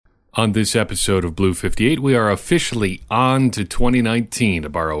On this episode of Blue 58, we are officially on to 2019, to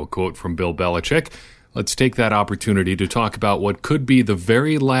borrow a quote from Bill Belichick. Let's take that opportunity to talk about what could be the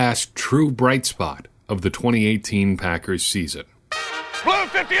very last true bright spot of the 2018 Packers season. Blue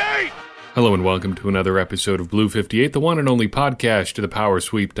 58! Hello and welcome to another episode of Blue 58, the one and only podcast to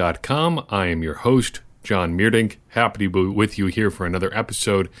thepowersweep.com. I am your host, John Meerdink. Happy to be with you here for another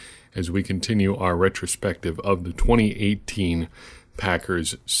episode as we continue our retrospective of the 2018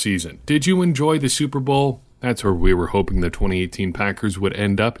 Packers season. Did you enjoy the Super Bowl? That's where we were hoping the 2018 Packers would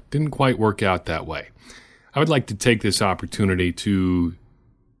end up. Didn't quite work out that way. I would like to take this opportunity to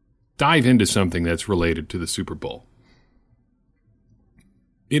dive into something that's related to the Super Bowl.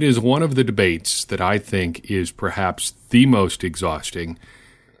 It is one of the debates that I think is perhaps the most exhausting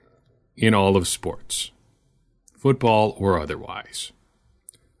in all of sports, football or otherwise.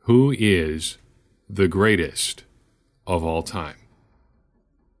 Who is the greatest of all time?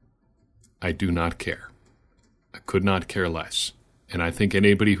 I do not care. I could not care less. And I think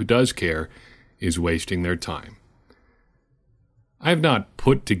anybody who does care is wasting their time. I have not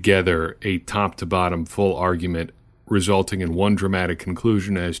put together a top-to-bottom full argument resulting in one dramatic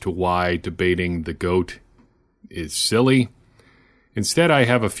conclusion as to why debating the GOAT is silly. Instead, I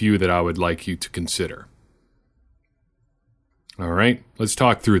have a few that I would like you to consider. All right, let's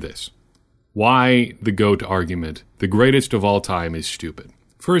talk through this. Why the GOAT argument, the greatest of all time, is stupid.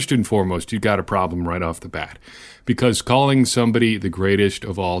 First and foremost, you got a problem right off the bat, because calling somebody the greatest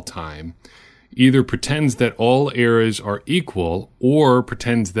of all time either pretends that all eras are equal or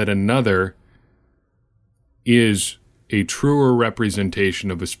pretends that another is a truer representation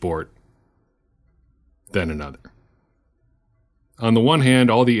of a sport than another. On the one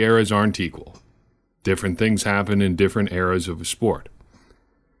hand, all the eras aren't equal. Different things happen in different eras of a sport.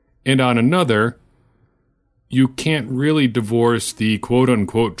 And on another, you can't really divorce the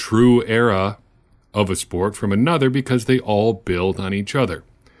quote-unquote true era of a sport from another because they all build on each other.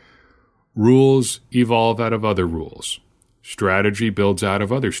 Rules evolve out of other rules. Strategy builds out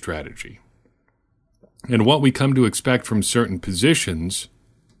of other strategy. And what we come to expect from certain positions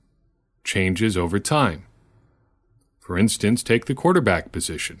changes over time. For instance, take the quarterback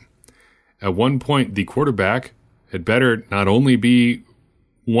position. At one point, the quarterback had better not only be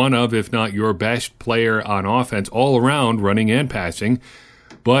one of, if not your best player on offense all around, running and passing,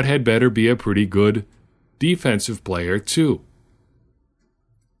 but had better be a pretty good defensive player too.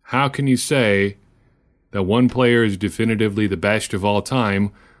 How can you say that one player is definitively the best of all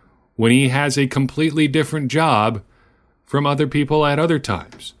time when he has a completely different job from other people at other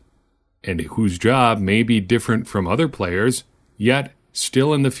times, and whose job may be different from other players, yet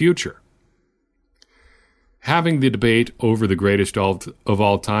still in the future? Having the debate over the greatest of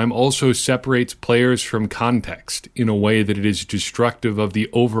all time also separates players from context in a way that it is destructive of the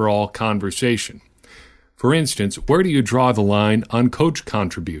overall conversation. For instance, where do you draw the line on coach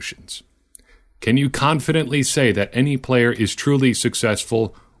contributions? Can you confidently say that any player is truly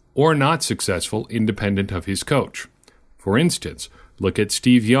successful or not successful independent of his coach? For instance, look at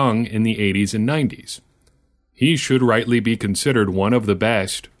Steve Young in the 80s and 90s. He should rightly be considered one of the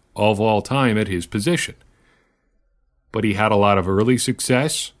best of all time at his position. But he had a lot of early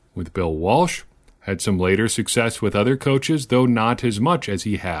success with Bill Walsh, had some later success with other coaches, though not as much as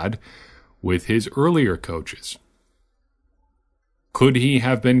he had with his earlier coaches. Could he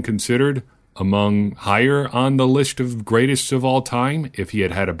have been considered among higher on the list of greatest of all time if he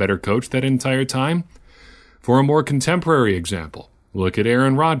had had a better coach that entire time? For a more contemporary example, look at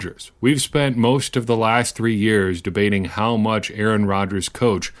Aaron Rodgers. We've spent most of the last 3 years debating how much Aaron Rodgers'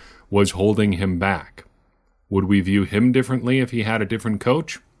 coach was holding him back. Would we view him differently if he had a different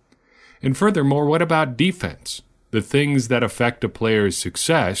coach? And furthermore, what about defense? The things that affect a player's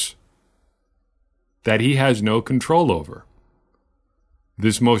success that he has no control over.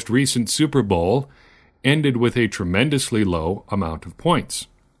 This most recent Super Bowl ended with a tremendously low amount of points.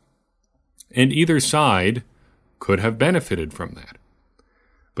 And either side could have benefited from that.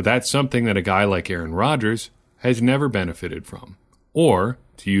 But that's something that a guy like Aaron Rodgers has never benefited from. Or,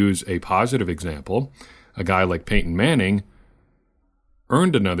 to use a positive example, a guy like Peyton Manning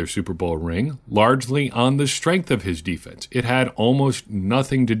earned another Super Bowl ring largely on the strength of his defense. It had almost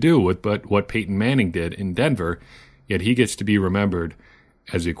nothing to do with what Peyton Manning did in Denver, yet he gets to be remembered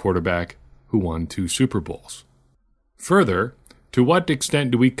as a quarterback who won 2 Super Bowls. Further, to what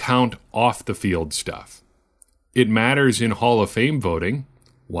extent do we count off-the-field stuff? It matters in Hall of Fame voting.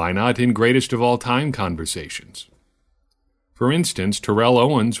 Why not in greatest of all time conversations? For instance, Terrell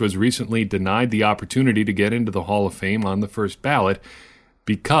Owens was recently denied the opportunity to get into the Hall of Fame on the first ballot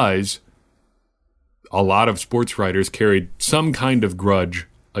because a lot of sports writers carried some kind of grudge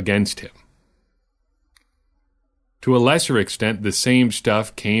against him. To a lesser extent, the same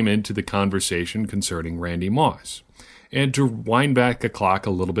stuff came into the conversation concerning Randy Moss. And to wind back the clock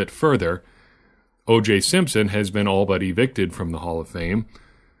a little bit further, O.J. Simpson has been all but evicted from the Hall of Fame,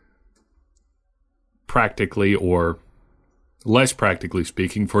 practically or less practically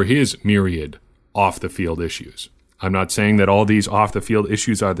speaking, for his myriad off-the-field issues. I'm not saying that all these off-the-field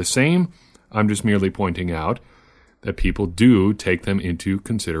issues are the same. I'm just merely pointing out that people do take them into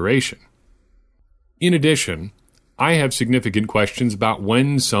consideration. In addition, I have significant questions about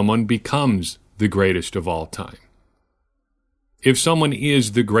when someone becomes the greatest of all time. If someone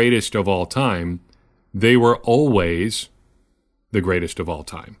is the greatest of all time, they were always the greatest of all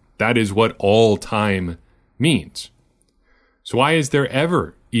time. That is what all time means. So why is there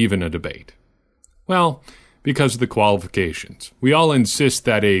ever even a debate? Well, because of the qualifications. We all insist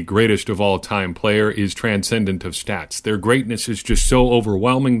that a greatest of all time player is transcendent of stats. Their greatness is just so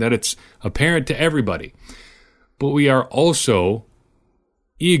overwhelming that it's apparent to everybody. But we are also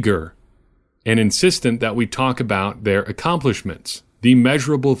eager and insistent that we talk about their accomplishments, the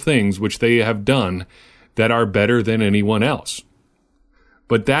measurable things which they have done that are better than anyone else.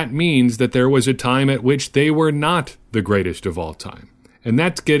 But that means that there was a time at which they were not the greatest of all time. And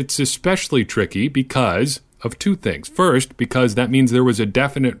that gets especially tricky because of two things. First, because that means there was a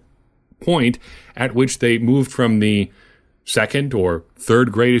definite point at which they moved from the second or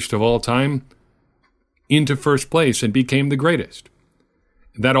third greatest of all time into first place and became the greatest.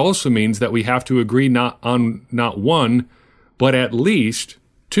 That also means that we have to agree not on not one, but at least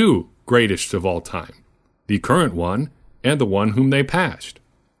two greatest of all time. The current one and the one whom they passed.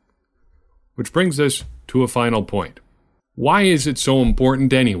 Which brings us to a final point. Why is it so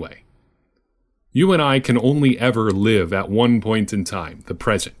important anyway? You and I can only ever live at one point in time, the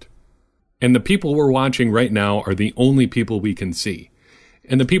present. And the people we're watching right now are the only people we can see.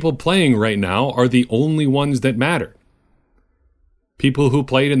 And the people playing right now are the only ones that matter. People who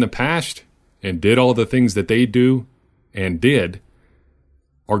played in the past and did all the things that they do and did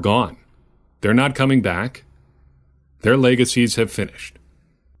are gone. They're not coming back. Their legacies have finished.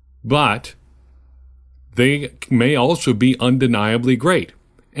 But they may also be undeniably great.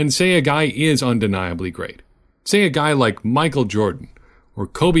 And say a guy is undeniably great. Say a guy like Michael Jordan or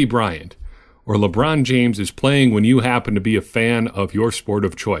Kobe Bryant or LeBron James is playing when you happen to be a fan of your sport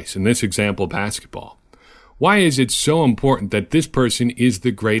of choice, in this example, basketball. Why is it so important that this person is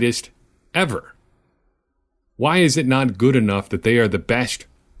the greatest ever? Why is it not good enough that they are the best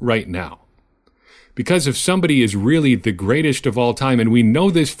right now? Because if somebody is really the greatest of all time, and we know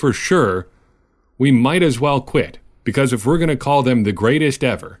this for sure, we might as well quit. Because if we're going to call them the greatest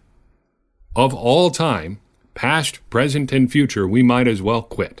ever, of all time, past, present, and future, we might as well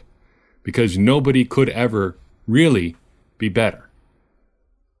quit. Because nobody could ever really be better.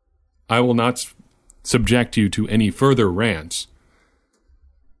 I will not subject you to any further rants,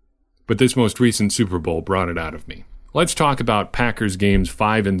 but this most recent Super Bowl brought it out of me. Let's talk about Packers games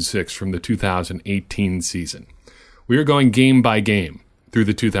 5 and 6 from the 2018 season. We are going game by game through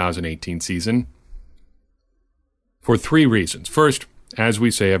the 2018 season for three reasons. First, as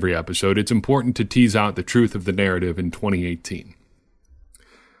we say every episode, it's important to tease out the truth of the narrative in 2018.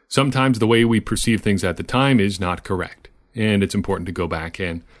 Sometimes the way we perceive things at the time is not correct, and it's important to go back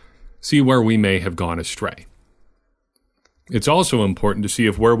and see where we may have gone astray. It's also important to see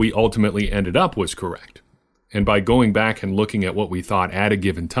if where we ultimately ended up was correct. And by going back and looking at what we thought at a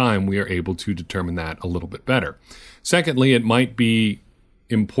given time, we are able to determine that a little bit better. Secondly, it might be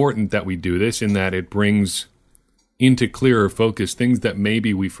important that we do this in that it brings into clearer focus things that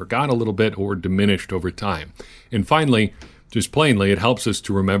maybe we forgot a little bit or diminished over time. And finally, just plainly, it helps us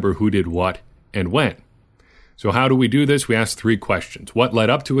to remember who did what and when. So how do we do this? We ask three questions. What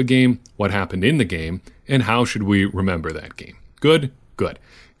led up to a game? What happened in the game? And how should we remember that game? Good? Good.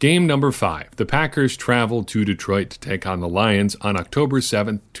 Game number 5. The Packers traveled to Detroit to take on the Lions on October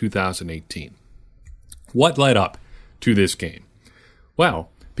 7th, 2018. What led up to this game? Well,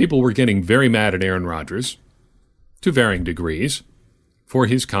 people were getting very mad at Aaron Rodgers, to varying degrees, for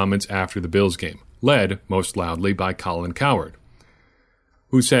his comments after the Bills game, led most loudly by Colin Cowherd,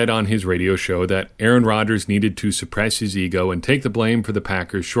 who said on his radio show that Aaron Rodgers needed to suppress his ego and take the blame for the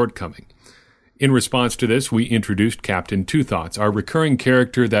Packers' shortcoming. In response to this, we introduced Captain Two Thoughts, our recurring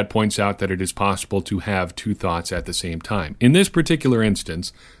character that points out that it is possible to have two thoughts at the same time. In this particular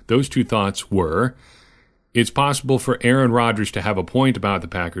instance, those two thoughts were, it's possible for Aaron Rodgers to have a point about the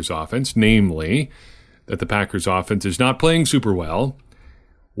Packers' offense, namely that the Packers' offense is not playing super well,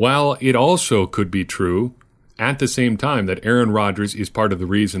 while it also could be true at the same time that Aaron Rodgers is part of the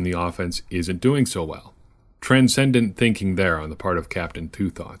reason the offense isn't doing so well. transcendent thinking there on the part of Captain Two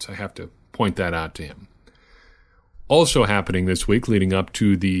Thoughts. I have to point that out to him. Also happening this week leading up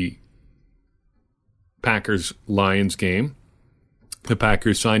to the Packers-Lions game, the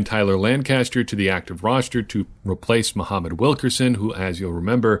Packers signed Tyler Lancaster to the active roster to replace Muhammad Wilkerson, who, as you'll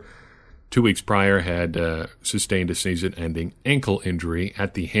remember, 2 weeks prior had sustained a season-ending ankle injury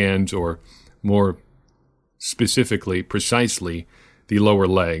at the hands, or more specifically, precisely, the lower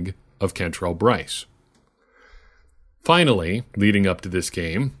leg of Kentrell Brice. Finally, leading up to this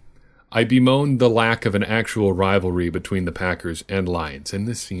game, I bemoaned the lack of an actual rivalry between the Packers and Lions, and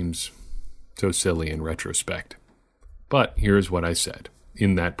this seems so silly in retrospect. But here's what I said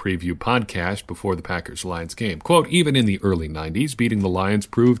in that preview podcast before the Packers-Lions game. Quote, even in the early 90s, beating the Lions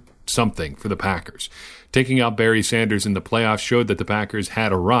proved something for the Packers. Taking out Barry Sanders in the playoffs showed that the Packers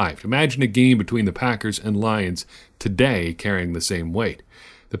had arrived. Imagine a game between the Packers and Lions today carrying the same weight.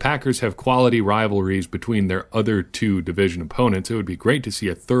 The Packers have quality rivalries between their other 2 division opponents. It would be great to see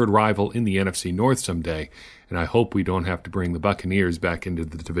a third rival in the NFC North someday, and I hope we don't have to bring the Buccaneers back into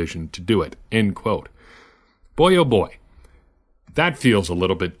the division to do it. End quote. Boy, oh boy. That feels a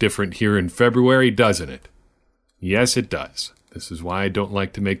little bit different here in February, doesn't it? Yes, it does. This is why I don't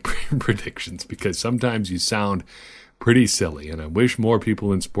like to make predictions, because sometimes you sound pretty silly, and I wish more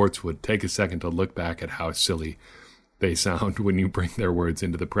people in sports would take a second to look back at how silly they sound when you bring their words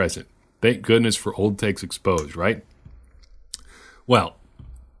into the present. Thank goodness for Old Takes Exposed, right? Well,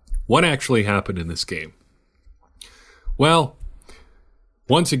 what actually happened in this game? Well,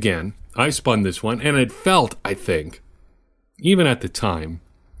 once again, I spun this one, and it felt, I think, even at the time,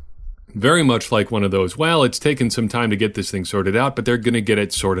 very much like one of those, well, it's taken some time to get this thing sorted out, but they're going to get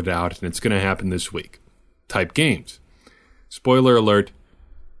it sorted out, and it's going to happen this week type games. Spoiler alert,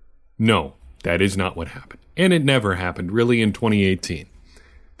 no, that is not what happened. And it never happened, really, in 2018.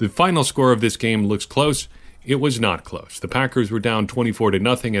 The final score of this game looks close. It was not close. The Packers were down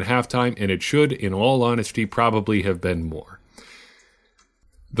 24-0 at halftime, and it should, in all honesty, probably have been more.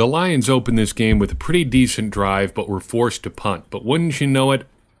 The Lions opened this game with a pretty decent drive, but were forced to punt. But wouldn't you know it,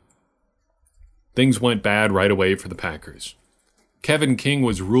 things went bad right away for the Packers. Kevin King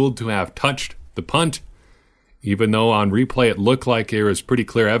was ruled to have touched the punt, even though on replay it looked like there was pretty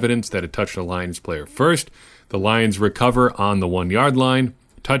clear evidence that it touched a Lions player first. The Lions recover on the 1-yard line.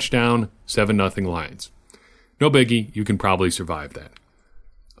 Touchdown, 7-0 Lions. No biggie, you can probably survive that.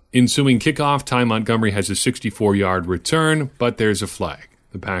 Ensuing kickoff, Ty Montgomery has a 64-yard return, but there's a flag.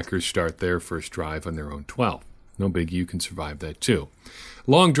 The Packers start their first drive on their own 12. No biggie, you can survive that too.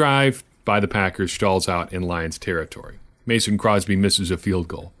 Long drive by the Packers stalls out in Lions territory. Mason Crosby misses a field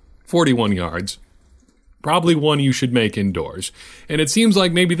goal. 41 yards. Probably one you should make indoors. And it seems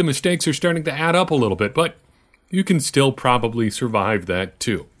like maybe the mistakes are starting to add up a little bit, but you can still probably survive that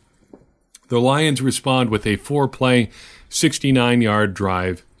too. The Lions respond with a 4-play, 69-yard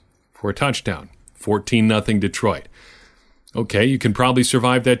drive for a touchdown. 14-0 Detroit. Okay, you can probably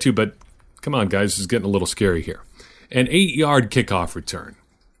survive that too, but come on, guys, this is getting a little scary here. An 8-yard kickoff return.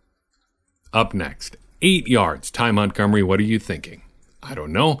 Up next, 8 yards. Ty Montgomery, what are you thinking? I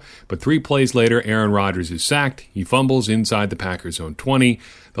don't know, but 3 plays later, Aaron Rodgers is sacked. He fumbles inside the Packers' own 20.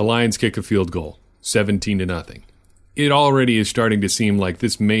 The Lions kick a field goal, 17-0. It already is starting to seem like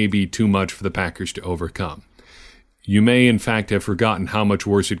this may be too much for the Packers to overcome. You may, in fact, have forgotten how much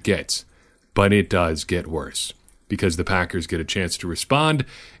worse it gets, but it does get worse, because the Packers get a chance to respond,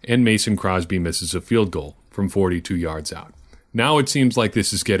 and Mason Crosby misses a field goal from 42 yards out. Now it seems like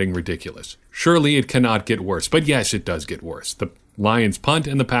this is getting ridiculous. Surely it cannot get worse, but yes, it does get worse. The Lions punt,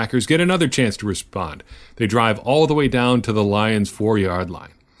 and the Packers get another chance to respond. They drive all the way down to the Lions' 4-yard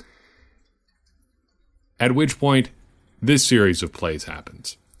line. At which point, this series of plays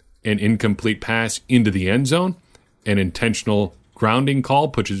happens. An incomplete pass into the end zone, an intentional grounding call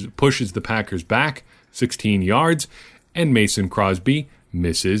pushes the Packers back 16 yards, and Mason Crosby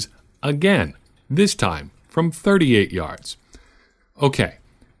misses again, this time from 38 yards. Okay,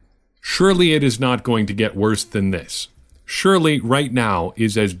 surely it is not going to get worse than this. Surely right now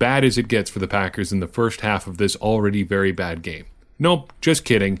is as bad as it gets for the Packers in the first half of this already very bad game. Nope, just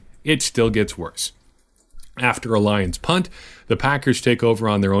kidding. It still gets worse. After a Lions punt, the Packers take over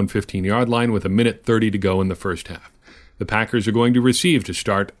on their own 15-yard line with 1:30 to go in the first half. The Packers are going to receive to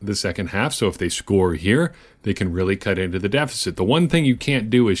start the second half, so if they score here, they can really cut into the deficit. The one thing you can't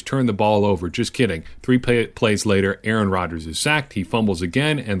do is turn the ball over. Just kidding. 3 plays later, Aaron Rodgers is sacked. He fumbles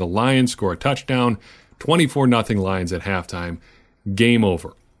again, and the Lions score a touchdown. 24-0 Lions at halftime. Game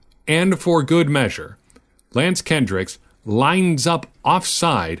over. And for good measure, Lance Kendricks lines up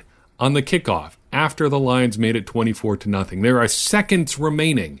offside on the kickoff after the Lions made it 24-0. There are seconds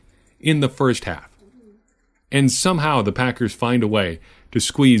remaining in the first half. And somehow the Packers find a way to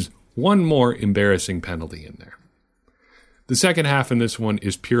squeeze one more embarrassing penalty in there. The second half in this one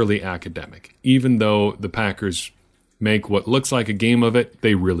is purely academic. Even though the Packers make what looks like a game of it,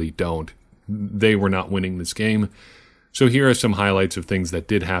 they really don't. They were not winning this game. So here are some highlights of things that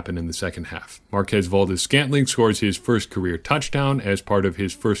did happen in the second half. Marquez Valdes-Scantling scores his first career touchdown as part of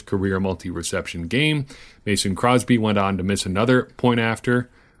his first career multi-reception game. Mason Crosby went on to miss a point after,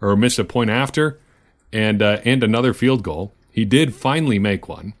 and another field goal. He did finally make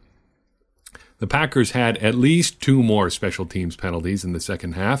one. The Packers had at least 2 more special teams penalties in the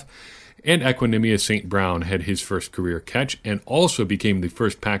second half, and Equanimeous St. Brown had his first career catch and also became the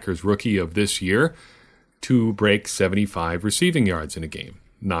first Packers rookie of this year to break 75 receiving yards in a game.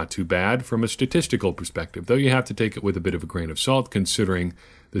 Not too bad from a statistical perspective, though you have to take it with a bit of a grain of salt considering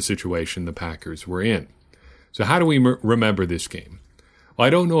the situation the Packers were in. So how do we remember this game? Well,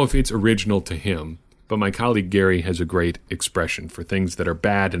 I don't know if it's original to him, but my colleague Gary has a great expression for things that are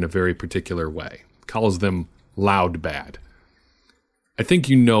bad in a very particular way. Calls them loud bad. I think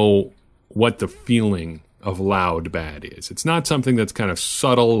you know what the feeling of loud bad is. It's not something that's kind of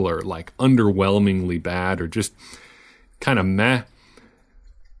subtle or like underwhelmingly bad or just kind of meh.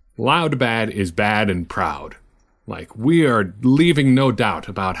 Loud bad is bad and proud. Like, we are leaving no doubt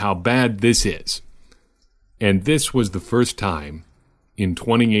about how bad this is. And this was the first time in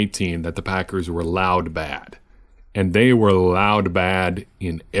 2018 that the Packers were loud bad. And they were loud bad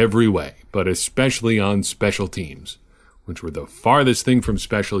in every way, but especially on special teams, which were the farthest thing from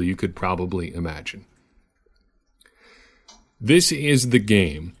special you could probably imagine. This is the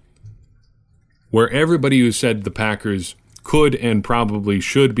game where everybody who said the Packers could and probably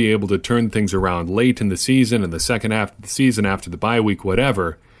should be able to turn things around late in the season and the second half of the season after the bye week,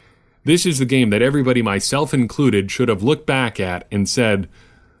 whatever, this is the game that everybody, myself included, should have looked back at and said,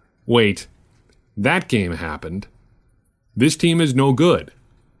 wait, that game happened. This team is no good.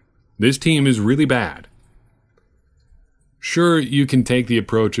 This team is really bad. Sure, you can take the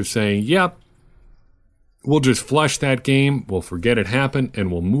approach of saying, yep, we'll just flush that game, we'll forget it happened,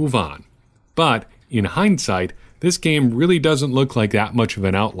 and we'll move on. But in hindsight, this game really doesn't look like that much of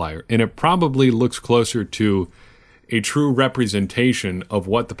an outlier, and it probably looks closer to a true representation of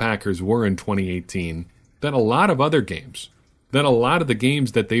what the Packers were in 2018 than a lot of other games, than a lot of the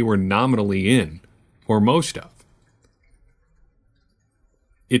games that they were nominally in, or most of.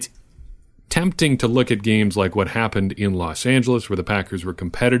 It's tempting to look at games like what happened in Los Angeles, where the Packers were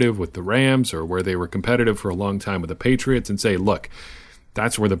competitive with the Rams, or where they were competitive for a long time with the Patriots, and say, look,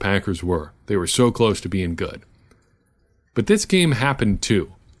 that's where the Packers were. They were so close to being good. But this game happened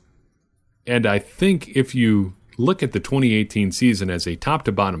too. And I think if you look at the 2018 season as a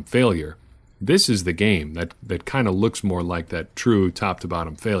top-to-bottom failure, this is the game that kind of looks more like that true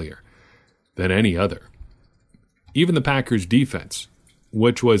top-to-bottom failure than any other. Even the Packers' defense,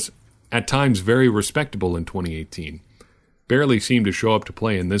 which was at times very respectable in 2018, barely seemed to show up to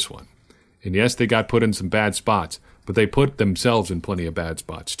play in this one. And yes, they got put in some bad spots, but they put themselves in plenty of bad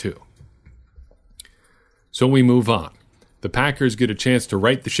spots too. So we move on. The Packers get a chance to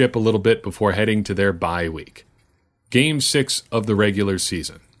right the ship a little bit before heading to their bye week. Game 6 of the regular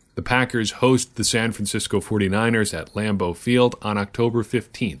season. The Packers host the San Francisco 49ers at Lambeau Field on October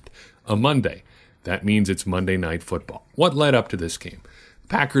 15th, a Monday. That means it's Monday Night Football. What led up to this game? The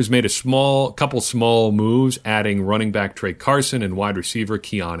Packers made a couple small moves, adding running back Trey Carson and wide receiver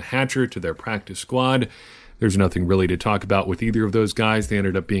Keon Hatcher to their practice squad. There's nothing really to talk about with either of those guys. They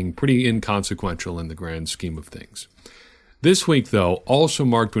ended up being pretty inconsequential in the grand scheme of things. This week, though, also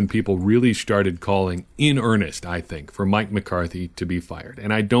marked when people really started calling in earnest, I think, for Mike McCarthy to be fired.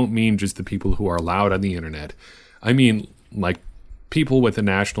 And I don't mean just the people who are loud on the internet. I mean, like, people with a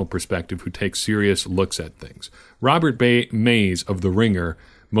national perspective who take serious looks at things. Robert Mays of The Ringer,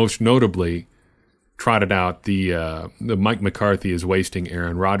 most notably, trotted out the Mike McCarthy is wasting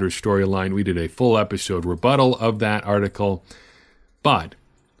Aaron Rodgers storyline. We did a full episode rebuttal of that article. But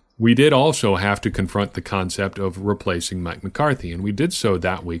we did also have to confront the concept of replacing Mike McCarthy, and we did so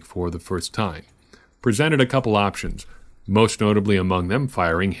that week for the first time. Presented a couple options, most notably among them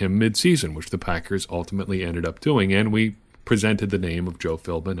firing him mid-season, which the Packers ultimately ended up doing, and we presented the name of Joe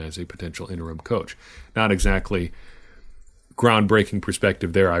Philbin as a potential interim coach. Not exactly groundbreaking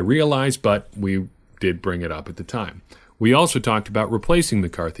perspective there, I realize, but we did bring it up at the time. We also talked about replacing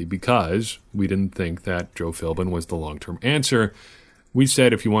McCarthy because we didn't think that Joe Philbin was the long-term answer. We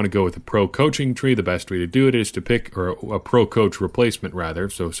said if you want to go with a pro-coaching tree, the best way to do it is to pick, or a pro-coach replacement rather,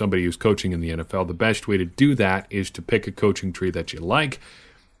 so somebody who's coaching in the NFL, the best way to do that is to pick a coaching tree that you like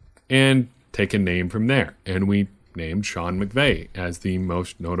and take a name from there. And we named Sean McVay as the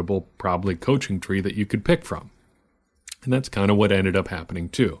most notable, probably, coaching tree that you could pick from. And that's kind of what ended up happening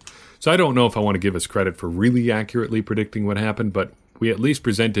too. So I don't know if I want to give us credit for really accurately predicting what happened, but we at least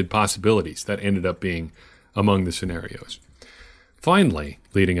presented possibilities that ended up being among the scenarios. Finally,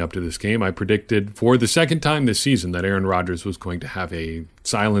 leading up to this game, I predicted for the second time this season that Aaron Rodgers was going to have a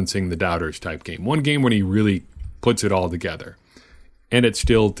silencing the doubters type game. One game when he really puts it all together. And it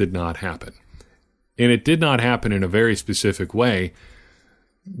still did not happen. And it did not happen in a very specific way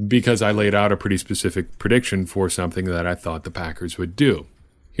because I laid out a pretty specific prediction for something that I thought the Packers would do.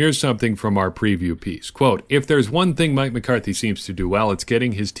 Here's something from our preview piece. Quote, "If there's one thing Mike McCarthy seems to do well, it's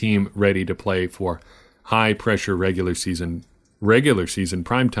getting his team ready to play for high-pressure regular season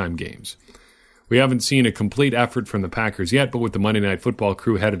primetime games. We haven't seen a complete effort from the Packers yet, but with the Monday Night Football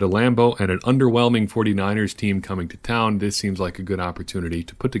crew headed to Lambeau and an underwhelming 49ers team coming to town, this seems like a good opportunity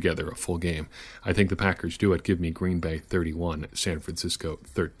to put together a full game. I think the Packers do it. Give me Green Bay 31, San Francisco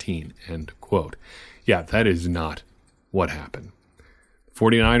 13, end quote." Yeah, that is not what happened.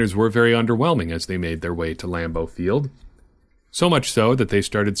 49ers were very underwhelming as they made their way to Lambeau Field, so much so that they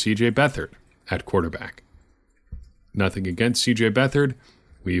started C.J. Beathard at quarterback. Nothing against C.J. Beathard.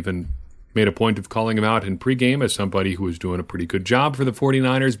 We even made a point of calling him out in pregame as somebody who was doing a pretty good job for the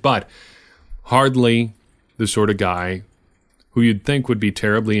 49ers, but hardly the sort of guy who you'd think would be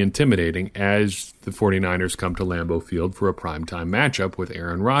terribly intimidating as the 49ers come to Lambeau Field for a primetime matchup with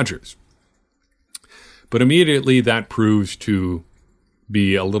Aaron Rodgers. But immediately that proves to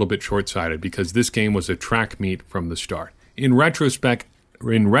be a little bit short-sighted because this game was a track meet from the start. In retrospect,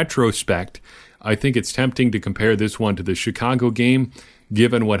 I think it's tempting to compare this one to the Chicago game,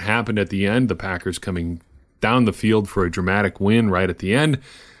 given what happened at the end, the Packers coming down the field for a dramatic win right at the end.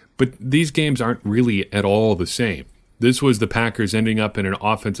 But these games aren't really at all the same. This was the Packers ending up in an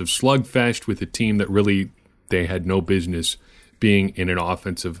offensive slugfest with a team that really they had no business being in an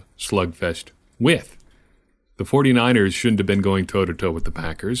offensive slugfest with. The 49ers shouldn't have been going toe-to-toe with the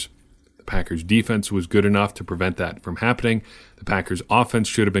Packers. The Packers' defense was good enough to prevent that from happening. The Packers' offense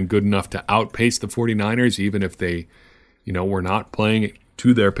should have been good enough to outpace the 49ers, even if they, were not playing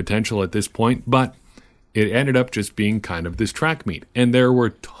to their potential at this point. But it ended up just being kind of this track meet. And there were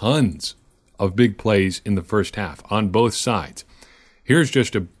tons of big plays in the first half on both sides. Here's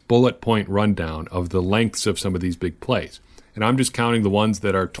just a bullet point rundown of the lengths of some of these big plays. And I'm just counting the ones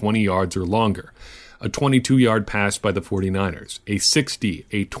that are 20 yards or longer. A 22-yard pass by the 49ers, a 60,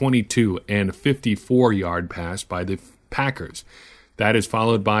 a 22, and 54-yard pass by the Packers. That is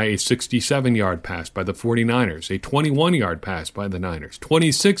followed by a 67-yard pass by the 49ers, a 21-yard pass by the Niners,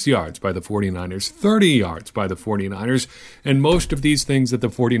 26 yards by the 49ers, 30 yards by the 49ers, and most of these things that the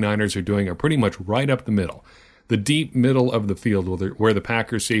 49ers are doing are pretty much right up the middle, the deep middle of the field where the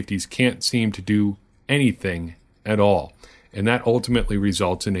Packers safeties can't seem to do anything at all. And that ultimately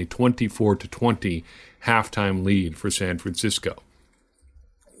results in a 24-20 halftime lead for San Francisco.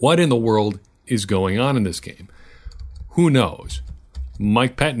 What in the world is going on in this game? Who knows?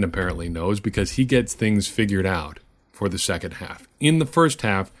 Mike Pettin apparently knows because he gets things figured out for the second half. In the first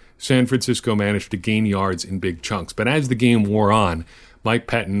half, San Francisco managed to gain yards in big chunks, but as the game wore on, Mike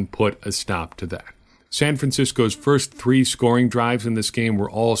Pettin put a stop to that. San Francisco's first 3 scoring drives in this game were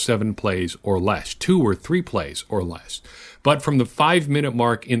all 7 plays or less. 2 were 3 plays or less. But from the 5-minute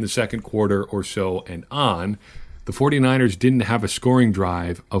mark in the second quarter or so and on, the 49ers didn't have a scoring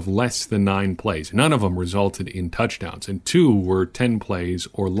drive of less than 9 plays. None of them resulted in touchdowns, and 2 were 10 plays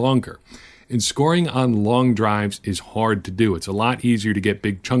or longer. And scoring on long drives is hard to do. It's a lot easier to get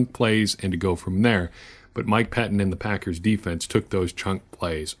big chunk plays and to go from there. But Mike Pettin and the Packers defense took those chunk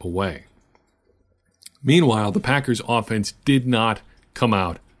plays away. Meanwhile, the Packers offense did not come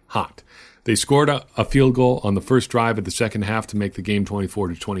out hot. They scored a field goal on the first drive of the second half to make the game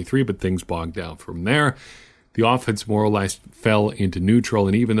 24-23, but things bogged down from there. The offense more or less fell into neutral,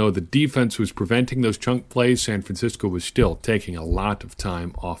 and even though the defense was preventing those chunk plays, San Francisco was still taking a lot of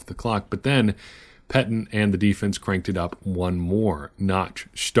time off the clock. But then Pettin and the defense cranked it up one more notch.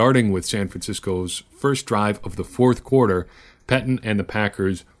 Starting with San Francisco's first drive of the fourth quarter, Pettin and the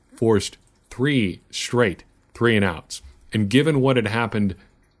Packers forced 3 straight 3-and-outs. And given what had happened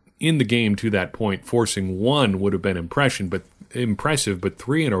in the game to that point, forcing 1 would have been impressive, but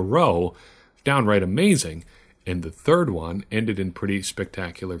 3 in a row, downright amazing. And the third one ended in pretty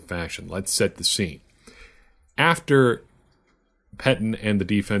spectacular fashion. Let's set the scene. After Pettin and the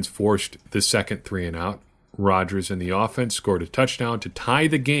defense forced the second 3-and-out, Rodgers and the offense scored a touchdown to tie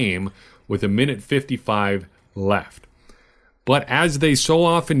the game with 1:55 left. But as they so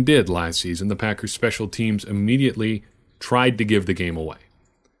often did last season, the Packers' special teams immediately tried to give the game away.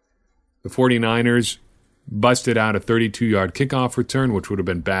 The 49ers busted out a 32-yard kickoff return, which would have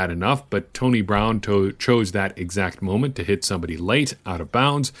been bad enough, but Tony Brown chose that exact moment to hit somebody late out of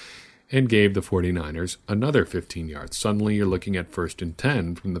bounds and gave the 49ers another 15 yards. Suddenly you're looking at 1st and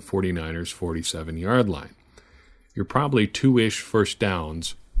 10 from the 49ers' 47-yard line. You're probably 2-ish first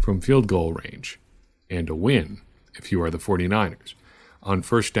downs from field goal range and a win if you are the 49ers. On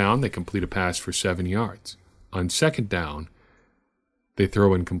first down, they complete a pass for 7 yards. On second down, they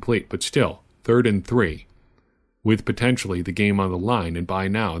throw incomplete, but still, 3rd and 3, with potentially the game on the line, and by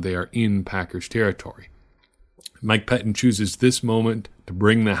now they are in Packers territory. Mike Pettine chooses this moment to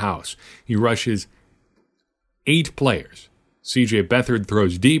bring the house. He rushes 8 players. C.J. Beathard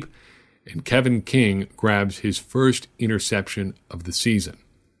throws deep, and Kevin King grabs his first interception of the season.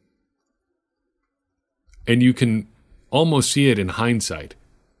 And you can almost see it in hindsight.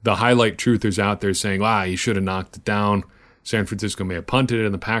 The highlight truthers out there saying, he should have knocked it down. San Francisco may have punted it,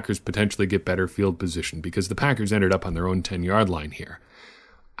 and the Packers potentially get better field position because the Packers ended up on their own 10-yard line here.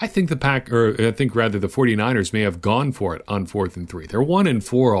 I think the 49ers may have gone for it on 4th and 3. They're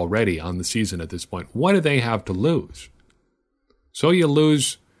 1-4 already on the season at this point. What do they have to lose? So you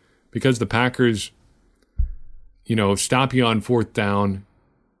lose because the Packers, stop you on 4th down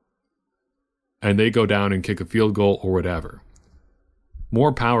and they go down and kick a field goal or whatever.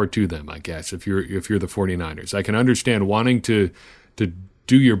 More power to them, I guess, if you're the 49ers. I can understand wanting to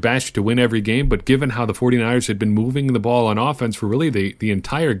do your best to win every game, but given how the 49ers had been moving the ball on offense for really the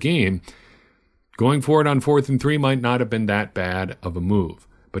entire game, going for it on 4th and 3 might not have been that bad of a move.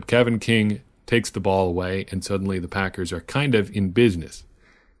 But Kevin King takes the ball away, and suddenly the Packers are kind of in business.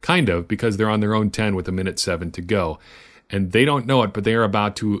 Kind of, because they're on their own 10 with 1:07 to go. And they don't know it, but they are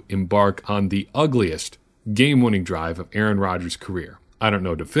about to embark on the ugliest game-winning drive of Aaron Rodgers' career. I don't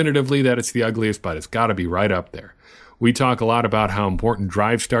know definitively that it's the ugliest, but it's got to be right up there. We talk a lot about how important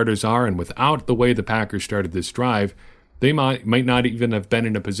drive starters are, and without the way the Packers started this drive, they might not even have been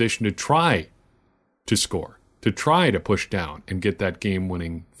in a position to try to score, to try to push down and get that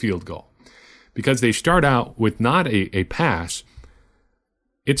game-winning field goal. Because they start out with not a pass,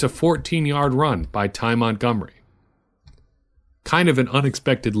 it's a 14-yard run by Ty Montgomery. Kind of an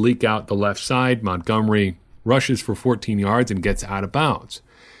unexpected leak out the left side. Montgomery rushes for 14 yards and gets out of bounds.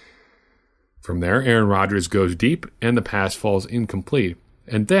 From there, Aaron Rodgers goes deep, and the pass falls incomplete.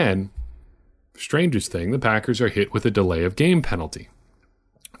 And then, strangest thing, the Packers are hit with a delay of game penalty.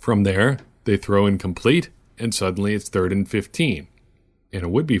 From there, they throw incomplete, and suddenly it's 3rd and 15. And it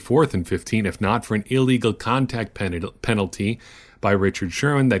would be 4th and 15 if not for an illegal contact penalty by Richard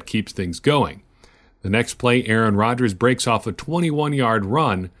Sherman that keeps things going. The next play, Aaron Rodgers breaks off a 21-yard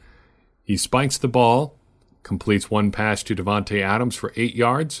run. He spikes the ball, completes one pass to Davante Adams for 8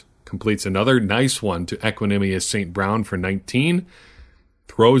 yards, completes another nice one to Equanimeous St. Brown for 19,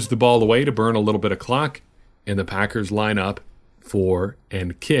 throws the ball away to burn a little bit of clock, and the Packers line up for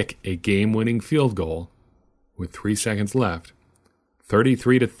and kick a game-winning field goal with 3 seconds left.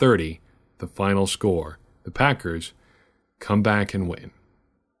 33-30, the final score. The Packers come back and win.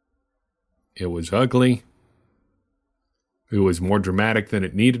 It was ugly. It was more dramatic than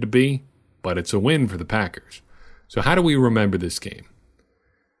it needed to be, but it's a win for the Packers. So how do we remember this game?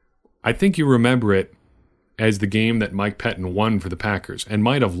 I think you remember it as the game that Mike Pettine won for the Packers and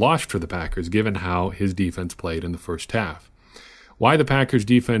might have lost for the Packers given how his defense played in the first half. Why the Packers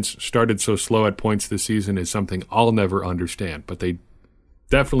defense started so slow at points this season is something I'll never understand, but they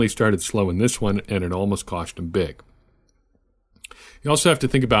definitely started slow in this one, and it almost cost them big. You also have to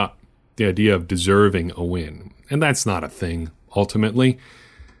think about the idea of deserving a win, and that's not a thing, ultimately.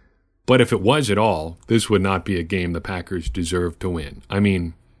 But if it was at all, this would not be a game the Packers deserved to win. I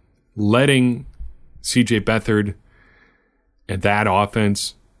mean, letting C.J. Beathard and that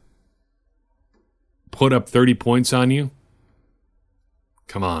offense put up 30 points on you?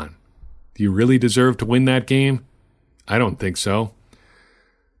 Come on. Do you really deserve to win that game? I don't think so.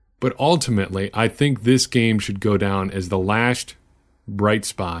 But ultimately, I think this game should go down as the last bright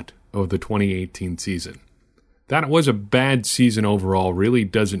spot of the 2018 season. That it was a bad season overall really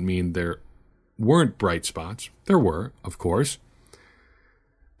doesn't mean there weren't bright spots. There were, of course.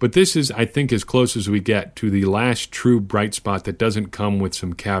 But this is, I think, as close as we get to the last true bright spot that doesn't come with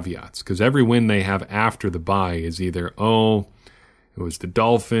some caveats. Because every win they have after the bye is either, it was the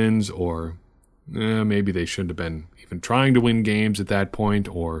Dolphins, or maybe they shouldn't have been even trying to win games at that point,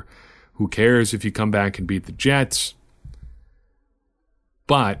 or who cares if you come back and beat the Jets.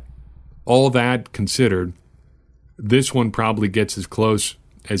 But all that considered, this one probably gets as close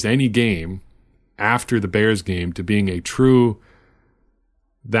as any game after the Bears game to being a true,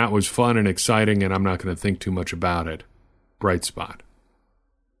 that was fun and exciting and I'm not going to think too much about it, bright spot.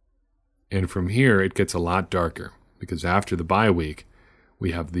 And from here, it gets a lot darker, because after the bye week,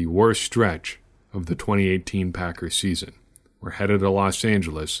 we have the worst stretch of the 2018 Packers season. We're headed to Los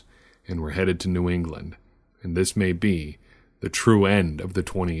Angeles, and we're headed to New England. And this may be the true end of the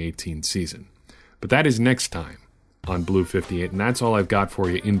 2018 season. But that is next time on Blue 58, and that's all I've got for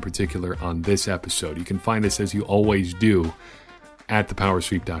you in particular on this episode. You can find us, as you always do, at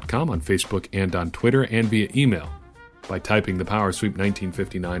thepowersweep.com, on Facebook and on Twitter, and via email by typing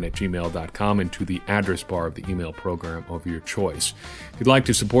thepowersweep1959@gmail.com into the address bar of the email program of your choice. If you'd like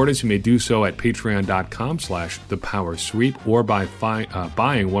to support us, you may do so at patreon.com/thepowersweep or by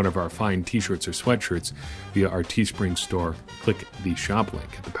buying one of our fine t-shirts or sweatshirts via our Teespring store. Click the shop link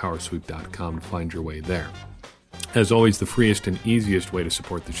at thepowersweep.com to find your way there. As always, the freest and easiest way to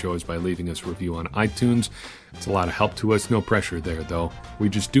support the show is by leaving us a review on iTunes. It's a lot of help to us. No pressure there, though. We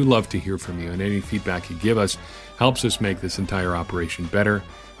just do love to hear from you, and any feedback you give us helps us make this entire operation better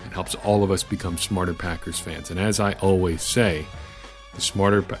and helps all of us become smarter Packers fans. And as I always say, the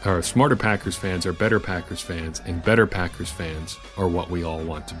smarter Packers fans are better Packers fans, and better Packers fans are what we all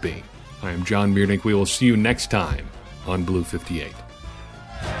want to be. I am John Meerdink. We will see you next time on Blue 58.